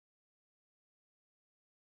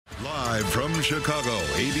Live from Chicago,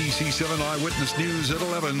 ABC 7 Eyewitness News at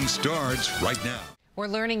 11 starts right now. We're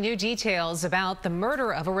learning new details about the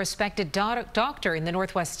murder of a respected doctor in the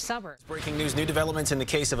northwest suburbs. Breaking news, new developments in the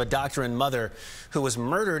case of a doctor and mother who was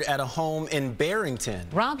murdered at a home in Barrington.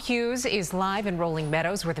 Rob Hughes is live in Rolling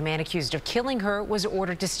Meadows, where the man accused of killing her was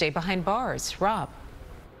ordered to stay behind bars. Rob.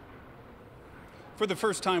 For the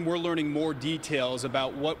first time, we're learning more details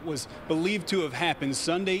about what was believed to have happened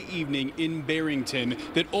Sunday evening in Barrington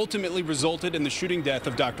that ultimately resulted in the shooting death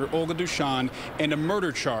of Dr. Olga Duchon and a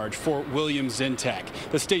murder charge for William Zientek.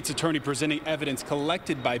 The state's attorney presenting evidence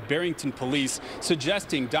collected by Barrington police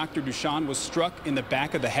suggesting Dr. Duchon was struck in the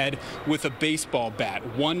back of the head with a baseball bat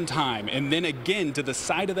one time and then again to the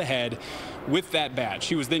side of the head with that bat.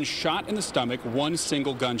 She was then shot in the stomach, one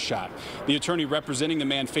single gunshot. The attorney representing the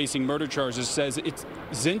man facing murder charges says it's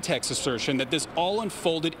Zientek's assertion that this all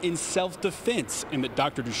unfolded in self-defense and that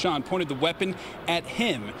Dr. Duchon pointed the weapon at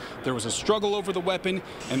him. There was a struggle over the weapon,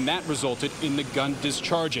 and that resulted in the gun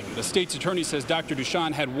discharging. The state's attorney says Dr.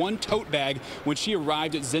 Duchon had one tote bag when she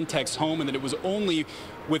arrived at Zientek's home and that it was only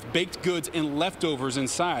with baked goods and leftovers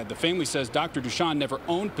inside. The family says Dr. Duchon never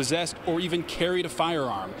owned, possessed, or even carried a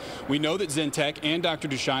firearm. We know that Zientek and Dr.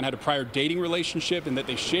 Duchon had a prior dating relationship and that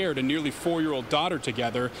they shared a nearly 4-year-old daughter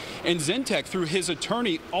together. And Zientek, through his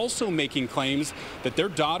attorney, also making claims that their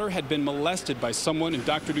daughter had been molested by someone in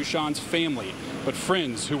Dr. Duchon's family. But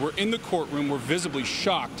friends who were in the courtroom were visibly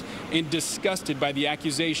shocked and disgusted by the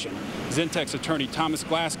accusation. Zientek's attorney,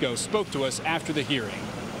 Glasgow, spoke to us after the hearing.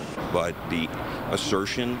 But the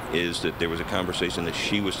assertion is that there was a conversation that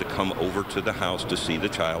she was to come over to the house to see the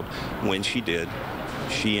child. When she did,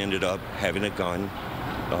 she ended up having a gun.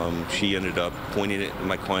 She ended up pointing it in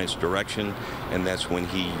my client's direction, and that's when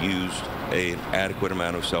he used an adequate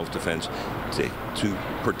amount of self-defense to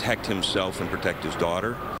protect himself and protect his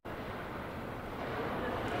daughter.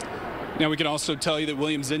 Now, we can also tell you that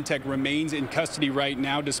William Zientek remains in custody right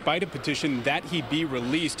now, despite a petition that he be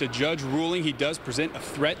released. A judge ruling he does present a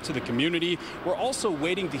threat to the community. We're also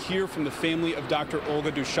waiting to hear from the family of Dr.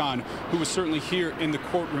 Olga Duchon, who was certainly here in the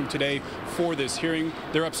courtroom today for this hearing.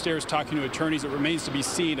 They're upstairs talking to attorneys. It remains to be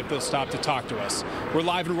seen if they'll stop to talk to us. We're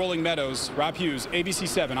live in Rolling Meadows. Rob Hughes, ABC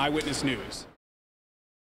 7 Eyewitness News.